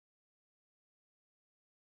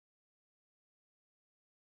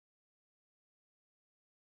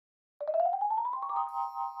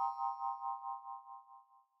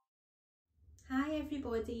Hi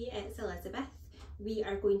everybody, it's Elizabeth. We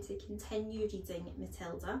are going to continue reading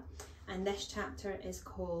Matilda, and this chapter is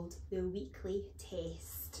called The Weekly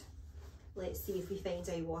Test. Let's see if we find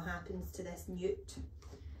out what happens to this newt.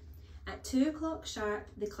 At 2 o'clock sharp,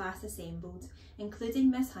 the class assembled, including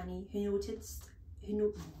Miss Honey,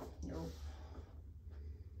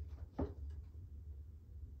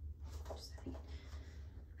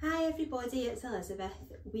 Hi everybody, it's Elizabeth.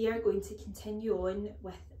 We are going to continue on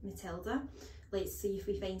with Matilda. Let's see if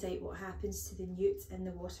we find out what happens to the newt in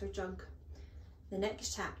the water jug. The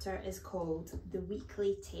next chapter is called The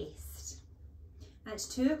Weekly Test. At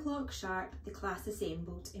 2 o'clock sharp, the class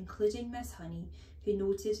assembled, including Miss Honey, who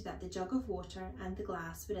noted that the jug of water and the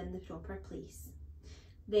glass were in the proper place.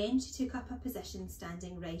 Then she took up a position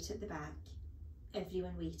standing right at the back.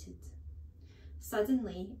 Everyone waited.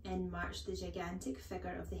 Suddenly, in marched the gigantic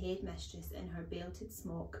figure of the headmistress in her belted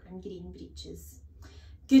smock and green breeches.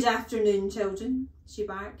 "Good afternoon, children," she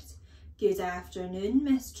barked. "Good afternoon,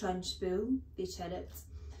 Miss Trunchbull," they chirruped.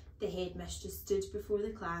 The headmistress stood before the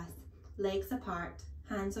class, legs apart,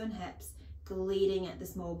 hands on hips, glaring at the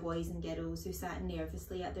small boys and girls who sat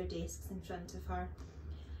nervously at their desks in front of her.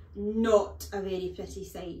 "Not a very pretty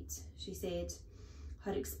sight," she said.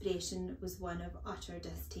 Her expression was one of utter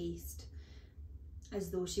distaste,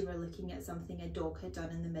 as though she were looking at something a dog had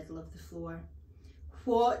done in the middle of the floor.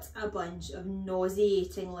 "What a bunch of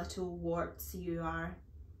nauseating little warts you are."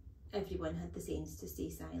 Everyone had the sense to stay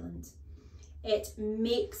silent. "It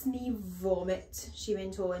makes me vomit," she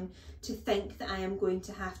went on, "to think that I am going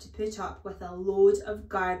to have to put up with a load of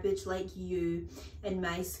garbage like you in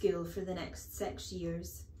my school for the next 6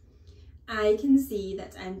 years. I can see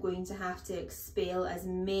that I'm going to have to expel as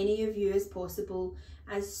many of you as possible,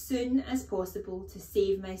 as soon as possible, to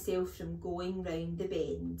save myself from going round the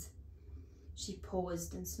bend." She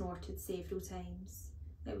paused and snorted several times.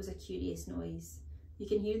 It was a curious noise. You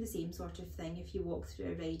can hear the same sort of thing if you walk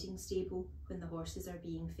through a riding stable when the horses are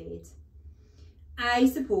being fed. "I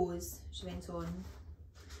suppose," she went on,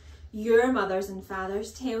 "your mothers and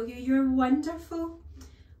fathers tell you you're wonderful.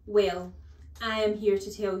 Well, I am here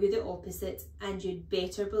to tell you the opposite, and you'd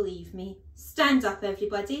better believe me. Stand up,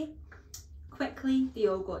 everybody." Quickly, they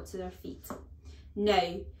all got to their feet.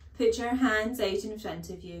 "Now, put your hands out in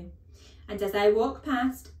front of you. And as I walk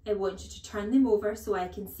past, I want you to turn them over so I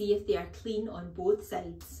can see if they are clean on both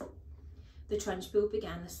sides." The Trunchbull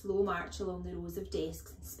began a slow march along the rows of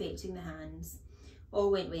desks, inspecting the hands.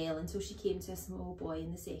 All went well until she came to a small boy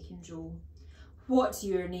in the second row. "What's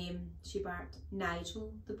your name?" she barked.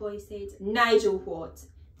 "Nigel," the boy said. "Nigel what?"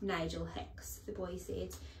 "Nigel Hicks," the boy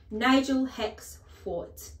said. "Nigel Hicks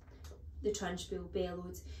what?" the Trunchbull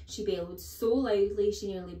bellowed. She bellowed so loudly she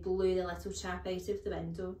nearly blew the little chap out of the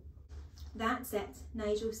window. "That's it,"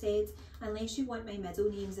 Nigel said, "unless you want my middle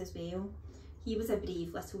names as well." He was a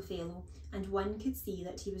brave little fellow, and one could see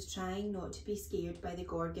that he was trying not to be scared by the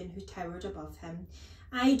Gorgon who towered above him.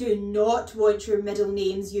 "I do not want your middle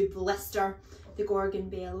names, you blister," the Gorgon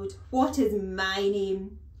bellowed. "What is my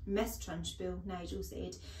name?" "Miss Trunchbull," Nigel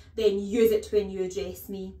said. "Then use it when you address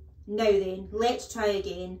me. Now then, let's try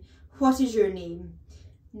again. What is your name?"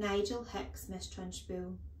 "Nigel Hicks, Miss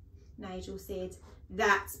Trunchbull," Nigel said.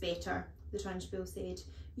 "That's better," the Trunchbull said.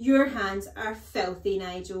 "Your hands are filthy,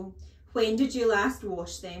 Nigel. When did you last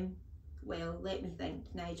wash them?" "Well, let me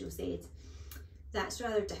think," Nigel said. "That's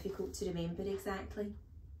rather difficult to remember exactly.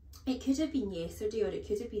 It could have been yesterday or it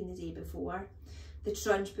could have been the day before." The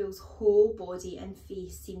Trunchbull's whole body and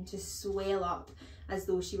face seemed to swell up as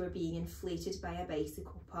though she were being inflated by a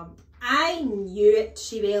bicycle pump. "I knew it,"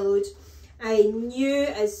 she bellowed. "I knew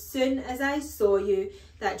as soon as I saw you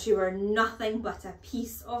that you were nothing but a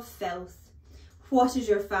piece of filth. What is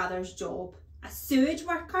your father's job? A sewage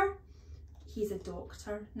worker?" "He's a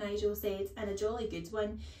doctor," Nigel said, "and a jolly good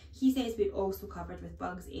one. He says we're all so covered with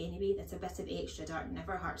bugs anyway that a bit of extra dirt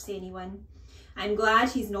never hurts anyone." "I'm glad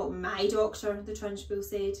he's not my doctor," the Trunchbull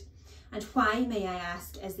said. "And why, may I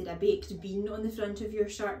ask, is there a baked bean on the front of your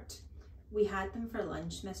shirt?" "We had them for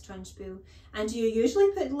lunch, Miss Trunchbull." "And do you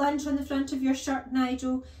usually put lunch on the front of your shirt,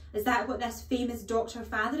 Nigel? Is that what this famous doctor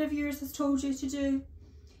father of yours has told you to do?"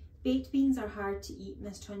 "Baked beans are hard to eat,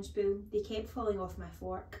 Miss Trunchbull. They kept falling off my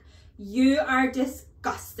fork." "You are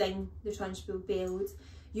disgusting," the Trunchbull bellowed.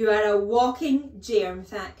 "You are a walking germ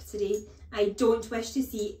factory. I don't wish to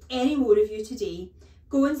see any more of you today.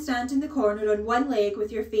 Go and stand in the corner on one leg with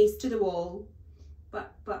your face to the wall."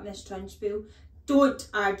 But Miss Trunchbull, "Don't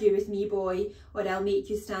argue with me, boy, or I'll make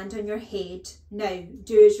you stand on your head. Now,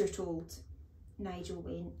 do as you're told." Nigel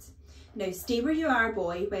went. Now stay where you are,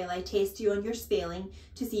 boy, while I test you on your spelling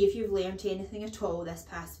to see if you've learnt anything at all this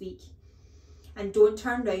past week. And don't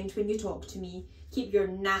turn round when you talk to me. Keep your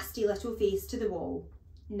nasty little face to the wall.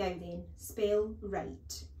 Now then, spell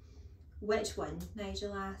right. Which one?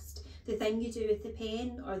 Nigel asked. The thing you do with the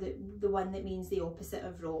pen, or the one that means the opposite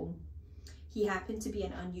of wrong? He happened to be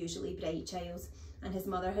an unusually bright child, and his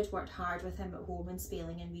mother had worked hard with him at home on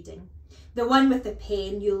spelling and reading. The one with the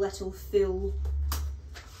pen, you little fool.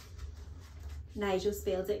 Nigel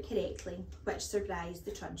spelled it correctly, which surprised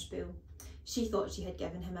the Trunchbull. She thought she had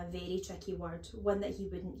given him a very tricky word, one that he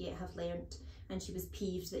wouldn't yet have learnt, and she was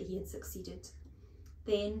peeved that he had succeeded.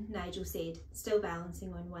 Then Nigel said, still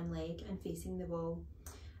balancing on one leg and facing the wall,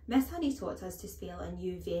 Miss Honey taught us to spell a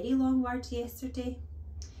new very long word yesterday.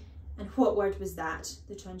 And what word was that?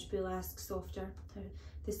 The Trunchbull asked softer.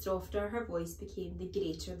 The softer her voice became, the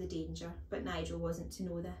greater the danger, but Nigel wasn't to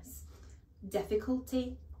know this.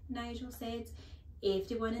 Difficulty, Nigel said.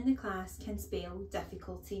 Everyone in the class can spell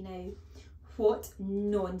difficulty now. What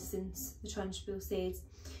nonsense, the Trunchbull said.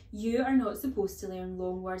 You are not supposed to learn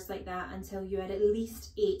long words like that until you are at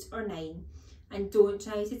least 8 or 9. And don't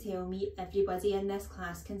try to tell me everybody in this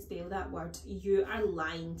class can spell that word. You are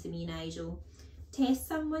lying to me, Nigel. Test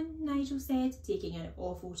someone, Nigel said, taking an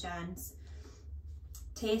awful chance.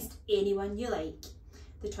 Test anyone you like.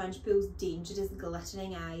 The Trunchbull's dangerous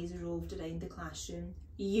glittering eyes roved around the classroom.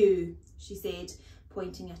 You, she said,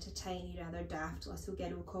 pointing at a tiny, rather daft little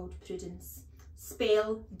girl called Prudence.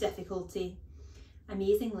 Spell difficulty.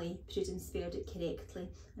 Amazingly, Prudence spelled it correctly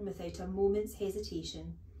and without a moment's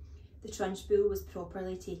hesitation. The Trunchbull was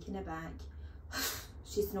properly taken aback.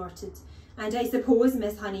 She snorted. And I suppose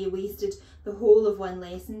Miss Honey wasted the whole of one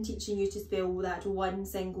lesson teaching you to spell that one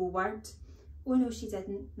single word. Oh no, she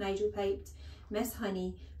didn't, Nigel piped. Miss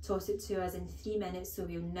Honey taught it to us in 3 minutes, so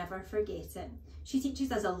we'll never forget it. She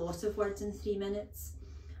teaches us a lot of words in 3 minutes.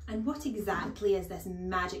 And what exactly is this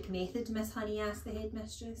magic method, Miss Honey asked the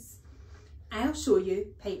headmistress. I'll show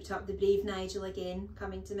you, piped up the brave Nigel again,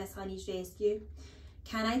 coming to Miss Honey's rescue.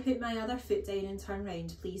 Can I put my other foot down and turn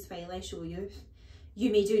round, please, while I show you?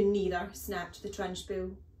 You may do neither, snapped the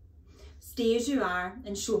Trunchbull. Stay as you are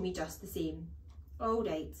and show me just the same. All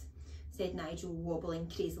right, said Nigel, wobbling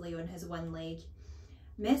crazily on his one leg.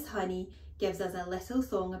 Miss Honey gives us a little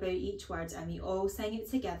song about each word and we all sing it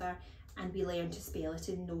together and we learn to spell it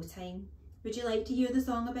in no time. Would you like to hear the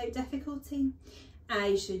song about difficulty?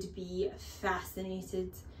 I should be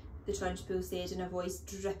fascinated, the Trunchbull said in a voice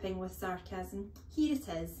dripping with sarcasm. Here it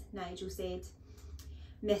is, Nigel said.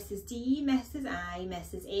 Mrs. D, Mrs. I,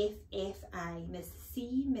 Mrs. F, F-I, Mrs.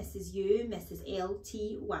 C, Mrs. U, Mrs. L,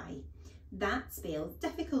 T, Y. That spells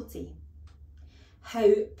difficulty.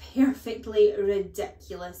 How perfectly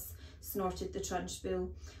ridiculous, snorted the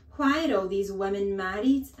Trunchbull. Why are all these women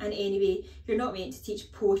married? And anyway, you're not meant to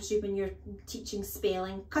teach poetry when you're teaching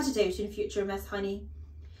spelling. Cut it out in future, Miss Honey.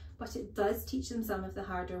 But it does teach them some of the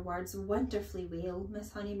harder words wonderfully well,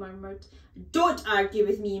 Miss Honey murmured. Don't argue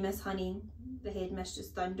with me, Miss Honey, the headmistress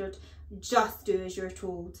thundered. Just do as you're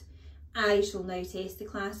told. I shall now test the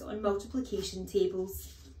class on multiplication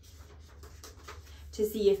tables to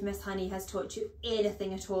see if Miss Honey has taught you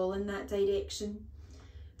anything at all in that direction.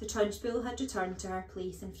 The Trunchbull had returned to her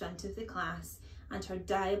place in front of the class, and her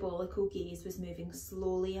diabolical gaze was moving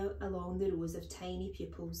slowly along the rows of tiny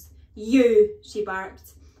pupils. You, she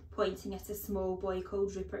barked, pointing at a small boy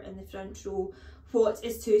called Rupert in the front row. What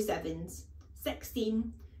is 2 sevens?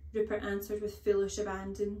 16, Rupert answered with foolish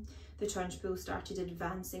abandon. The Trunchbull started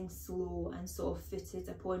advancing slow and soft-footed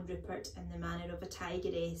upon Rupert in the manner of a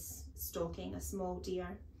tigress stalking a small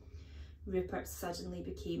deer. Rupert suddenly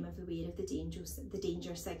became aware of the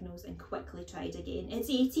danger signals and quickly tried again. It's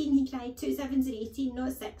 18, he cried. 2 sevens are 18,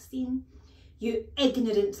 not 16. You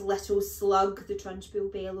ignorant little slug, the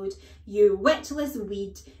Trunchbull bellowed. You witless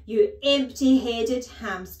weed, you empty-headed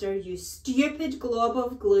hamster, you stupid glob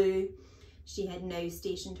of glue. She had now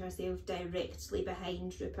stationed herself directly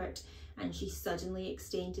behind Rupert, and she suddenly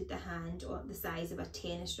extended the hand the size of a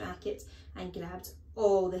tennis racket and grabbed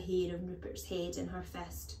all the hair on Rupert's head in her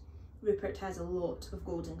fist. Rupert has a lot of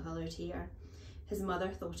golden-coloured hair. His mother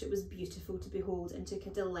thought it was beautiful to behold and took a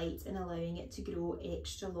delight in allowing it to grow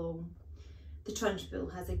extra long. The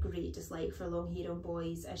Trunchbull has a great dislike for long hair on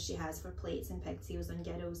boys, as she has for plaits and pigtails on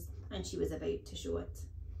girls, and she was about to show it.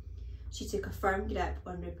 She took a firm grip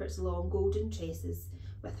on Rupert's long golden tresses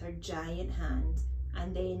with her giant hand,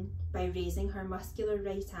 and then, by raising her muscular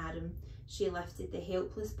right arm, she lifted the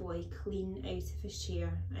helpless boy clean out of his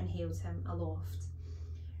chair and held him aloft.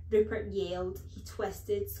 Rupert yelled, he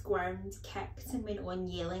twisted, squirmed, kicked and went on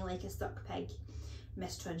yelling like a stuck pig.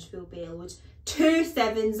 Miss Trunchbull bellowed. 2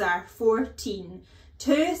 7s are 14.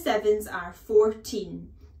 2 7s are 14.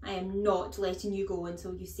 I am not letting you go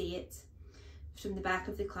until you say it. From the back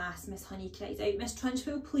of the class, Miss Honey cried out, Miss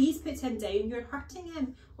Trunchbull, please put him down. You're hurting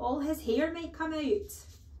him. All his hair might come out.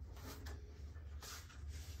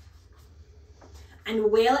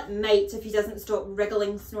 And well it might if he doesn't stop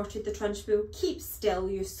wriggling, snorted the Trunchbull. Keep still,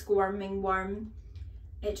 you squirming worm.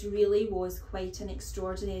 It really was quite an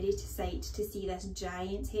extraordinary sight to see this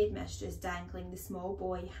giant headmistress dangling the small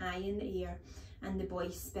boy high in the air, and the boy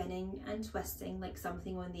spinning and twisting like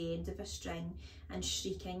something on the end of a string and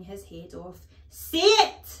shrieking his head off. Say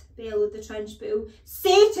it, bellowed the Trunchbull.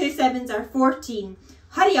 Say 2 7s are 14.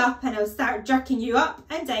 Hurry up and I'll start jerking you up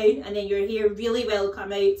and down, and then your hair really will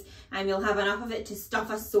come out and we'll have enough of it to stuff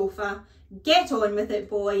a sofa. Get on with it,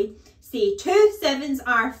 boy. Say 2 7s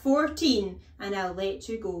are 14 and I'll let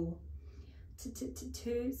you go. 2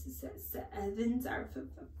 7s are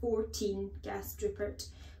 14, gasped Rupert.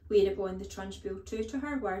 Whereupon the Trunchbull, true to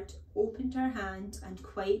her word, opened her hand and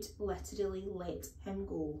quite literally let him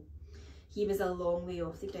go. He was a long way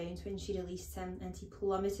off the ground when she released him, and he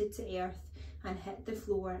plummeted to earth and hit the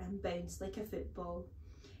floor and bounced like a football.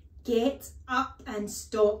 Get up and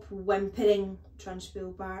stop whimpering,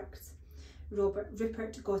 Trunchbull barked.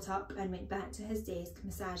 Rupert got up and went back to his desk,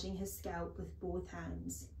 massaging his scalp with both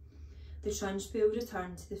hands. The Trunchbull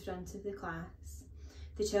returned to the front of the class.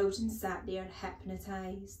 The children sat there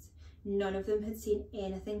hypnotised. None of them had seen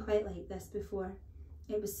anything quite like this before.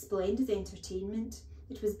 It was splendid entertainment.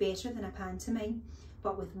 It was better than a pantomime,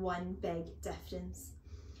 but with one big difference.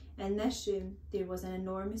 In this room, there was an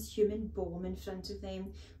enormous human bomb in front of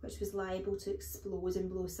them, which was liable to explode and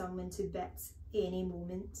blow someone to bits any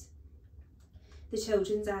moment. The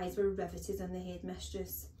children's eyes were riveted on the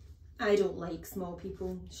headmistress. I don't like small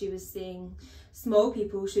people, she was saying. Small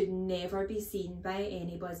people should never be seen by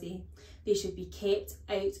anybody. They should be kept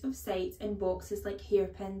out of sight in boxes like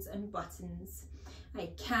hairpins and buttons. I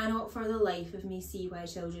cannot for the life of me see why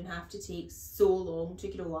children have to take so long to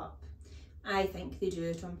grow up. I think they do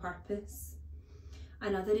it on purpose.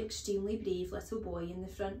 Another extremely brave little boy in the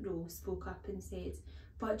front row spoke up and said,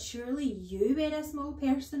 But surely you were a small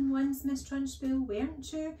person once, Miss Trunchbull,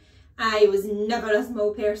 weren't you? I was never a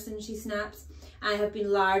small person, she snapped. I have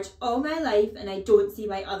been large all my life and I don't see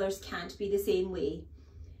why others can't be the same way.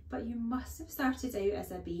 But you must have started out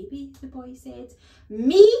as a baby, the boy said.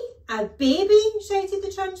 Me? A baby? Shouted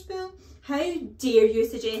the Trunchbull. How dare you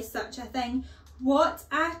suggest such a thing? What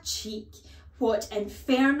a cheek. What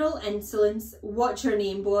infernal insolence. What's your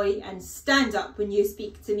name, boy, and stand up when you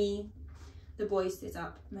speak to me. The boy stood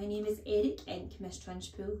up. My name is Eric Ink, Miss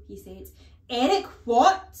Trunchbull, he said. Eric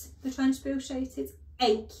what? The Trunchbull shouted.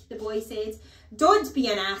 Ink, the boy said. Don't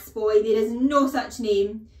be an ass, boy, there is no such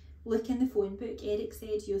name. Look in the phone book, Eric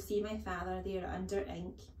said. You'll see my father there under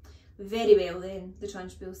Ink. Very well then, the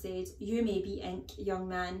Trunchbull said. You may be Ink, young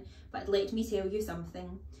man, but let me tell you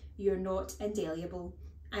something. You're not indelible.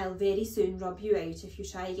 I'll very soon rub you out if you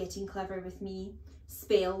try getting clever with me.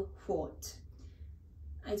 Spell what?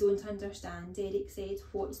 I don't understand, Eric said.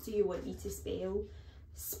 What do you want me to spell?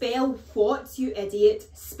 Spell what, you idiot?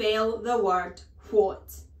 Spell the word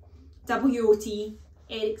what. W-O-T,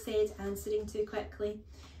 Eric said, answering too quickly.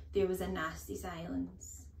 There was a nasty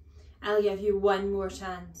silence. I'll give you one more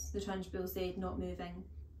chance, the Trunchbull said, not moving.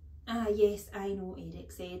 Ah, yes, I know,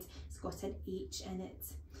 Eric said. It's got an H in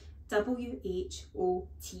it.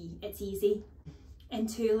 W-H-O-T. It's easy. In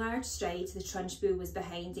 2 large strides, the Trunchbull was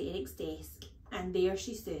behind Eric's desk, and there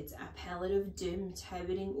she stood, a pillar of doom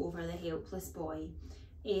towering over the helpless boy.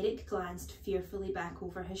 Eric glanced fearfully back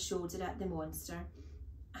over his shoulder at the monster.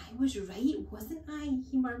 I was right, wasn't I?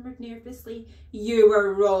 He murmured nervously. You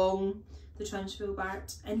were wrong, the Trunchbull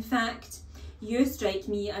barked. In fact, you strike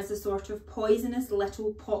me as a sort of poisonous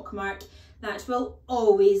little pockmark that will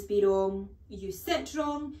always be wrong. You sit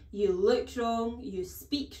wrong, you look wrong, you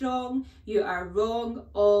speak wrong, you are wrong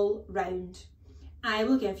all round. I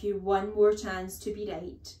will give you one more chance to be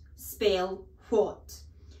right. Spell what?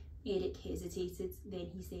 Eric hesitated,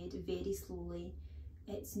 then he said very slowly,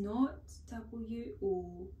 it's not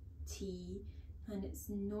W-O-T and it's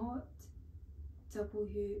not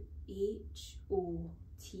W-H-O-T.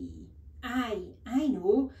 I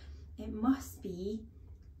know, it must be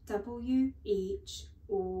W-H-O-T-T.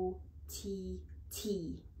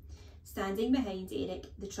 Standing behind Eric,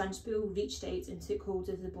 the Trunchbull reached out and took hold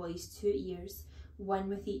of the boy's 2 ears, one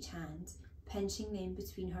with each hand, pinching them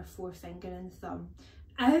between her forefinger and thumb.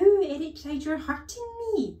 Ow, Eric cried, you're hurting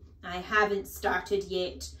me. I haven't started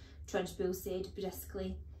yet, Trunchbull said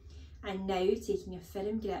briskly. and now taking a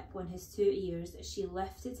firm grip on his 2 ears, she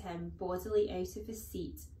lifted him bodily out of his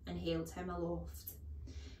seat and held him aloft.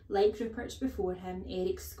 Like Rupert before him,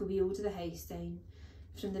 Eric squealed the house down.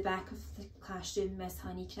 From the back of the classroom, Miss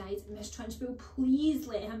Honey cried, "Miss Trunchbull, please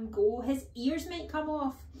let him go. His ears might come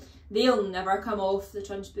off." "They'll never come off," the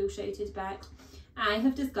Trunchbull shouted back. "I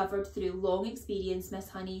have discovered through long experience, Miss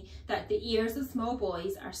Honey, that the ears of small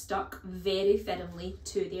boys are stuck very firmly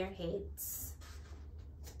to their heads."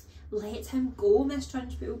 "Let him go, Miss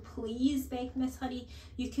Trunchbull, please," begged Miss Honey.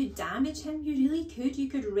 "You could damage him, you really could. You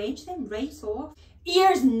could wrench them right off."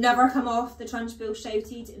 "Ears never come off," the Trunchbull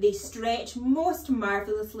shouted. "They stretch most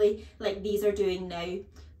marvellously like these are doing now,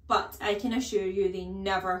 but I can assure you they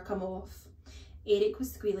never come off." Eric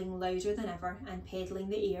was squealing louder than ever and peddling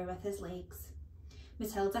the air with his legs.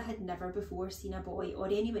 Matilda had never before seen a boy, or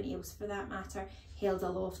anyone else for that matter, held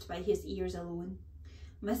aloft by his ears alone.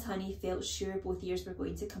 Miss Honey felt sure both ears were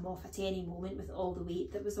going to come off at any moment with all the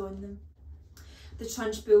weight that was on them. The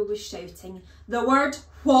Trunchbull was shouting, "The word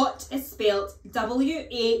what is spelt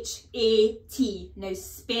W-H-A-T. Now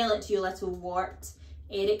spell it, you little wart."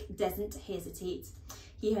 Eric didn't hesitate.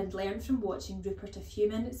 He had learned from watching Rupert a few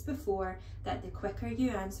minutes before that the quicker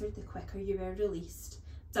you answered, the quicker you were released.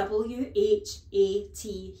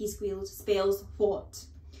 W-H-A-T, he squealed, spells what?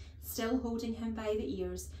 Still holding him by the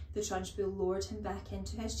ears, the Trunchbull lowered him back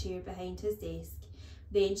into his chair behind his desk.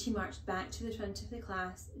 Then she marched back to the front of the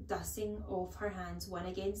class, dusting off her hands one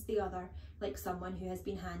against the other, like someone who has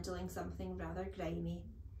been handling something rather grimy.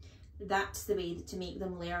 "That's the way to make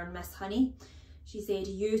them learn, Miss Honey," she said.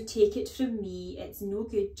 "You take it from me, it's no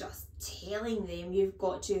good just telling them, you've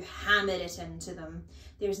got to hammer it into them.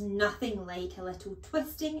 There's nothing like a little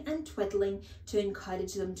twisting and twiddling to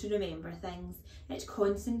encourage them to remember things. It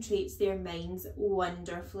concentrates their minds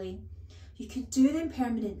wonderfully." "You could do them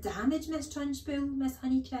permanent damage, Miss Trunchbull," Miss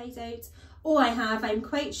Honey cried out. "Oh, I have, I'm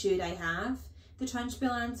quite sure I have," the Trunchbull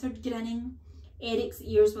answered, grinning. "Eric's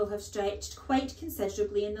ears will have stretched quite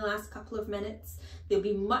considerably in the last couple of minutes. They'll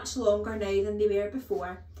be much longer now than they were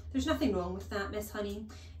before. There's nothing wrong with that, Miss Honey.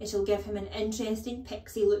 It'll give him an interesting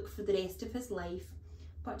pixie look for the rest of his life."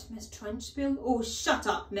 "But Miss Trunchbull—" "Oh, shut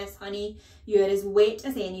up, Miss Honey. You're as wet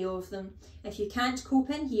as any of them. If you can't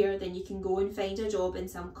cope in here, then you can go and find a job in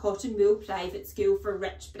some cotton wool private school for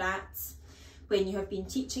rich brats. When you have been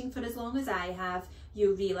teaching for as long as I have,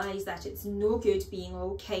 you'll realise that it's no good being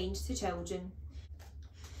all kind to children.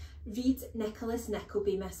 Read Nicholas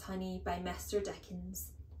Nickleby, Miss Honey, by Mr.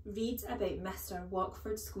 Dickens. Read about Mr.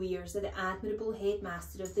 Walkford Squeers, the admirable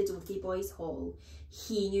headmaster of the Doty Boys' Hall.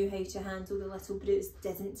 He knew how to handle the little brutes,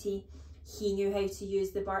 didn't he? He knew how to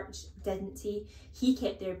use the birch, didn't he? He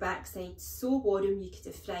kept their backsides so warm you could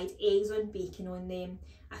have fried eggs on bacon on them.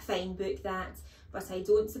 A fine book that, but I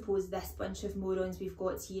don't suppose this bunch of morons we've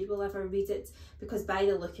got here will ever read it, because by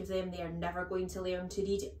the look of them they are never going to learn to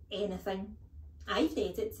read anything." "I've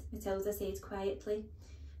read it," Matilda said quietly.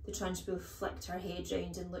 The Trunchbull flicked her head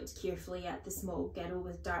round and looked carefully at the small girl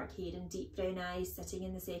with dark hair and deep brown eyes sitting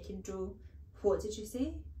in the second row. "What did you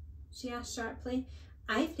say?" she asked sharply.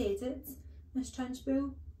 "I've read it, Miss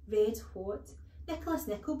Trunchbull." "Read what?" "Nicholas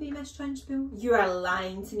Nickleby, Miss Trunchbull." "You are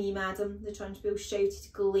lying to me, madam," the Trunchbull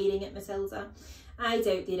shouted, glaring at Matilda. "I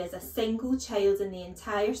doubt there is a single child in the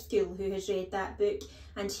entire school who has read that book,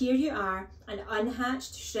 and here you are, an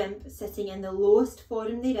unhatched shrimp sitting in the lowest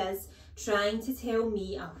form there is, trying to tell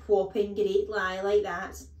me a whopping great lie like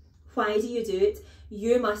that. Why do you do it?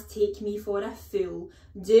 You must take me for a fool.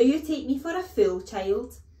 Do you take me for a fool,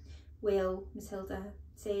 child?" "Well," Matilda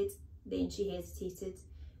said. Then she hesitated.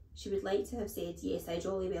 She would like to have said, "Yes, I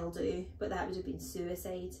jolly well do," but that would have been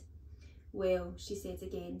suicide. "Well," she said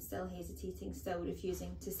again, still hesitating, still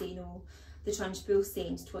refusing to say no. The Trunchbull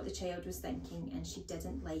sensed what the child was thinking, and she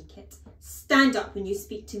didn't like it. "Stand up when you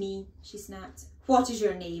speak to me," she snapped. "What is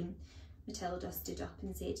your name?" Matilda stood up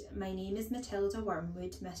and said, "My name is Matilda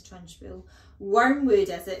Wormwood, Miss Trunchbull." "Wormwood,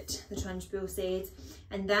 is it?" the Trunchbull said.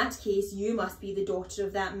 "In that case, you must be the daughter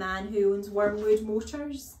of that man who owns Wormwood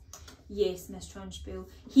Motors." "Yes, Miss Trunchbull."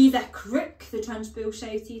 "He's a crook," the Trunchbull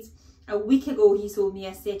shouted. "A week ago he sold me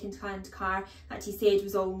a second-hand car that he said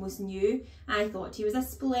was almost new. I thought he was a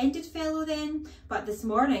splendid fellow then, but this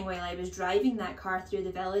morning while I was driving that car through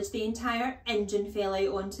the village, the entire engine fell out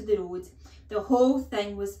onto the road. The whole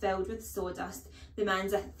thing was filled with sawdust. The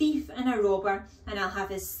man's a thief and a robber, and I'll have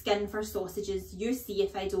his skin for sausages. You see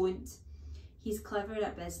if I don't." "He's clever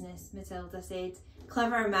at business," Matilda said.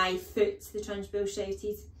 "Clever my foot," the Trunchbull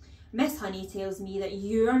shouted. "Miss Honey tells me that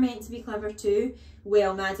you are meant to be clever too.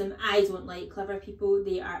 Well, madam, I don't like clever people.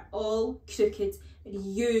 They are all crooked,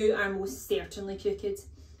 and you are most certainly crooked.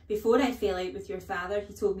 Before I fell out with your father,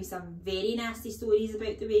 he told me some very nasty stories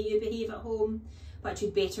about the way you behave at home, but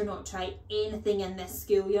you'd better not try anything in this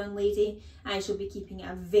school, young lady. I shall be keeping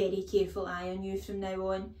a very careful eye on you from now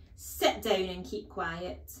on. Sit down and keep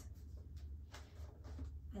quiet.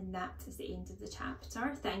 And that is the end of the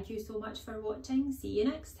chapter. Thank you so much for watching. See you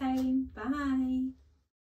next time. Bye.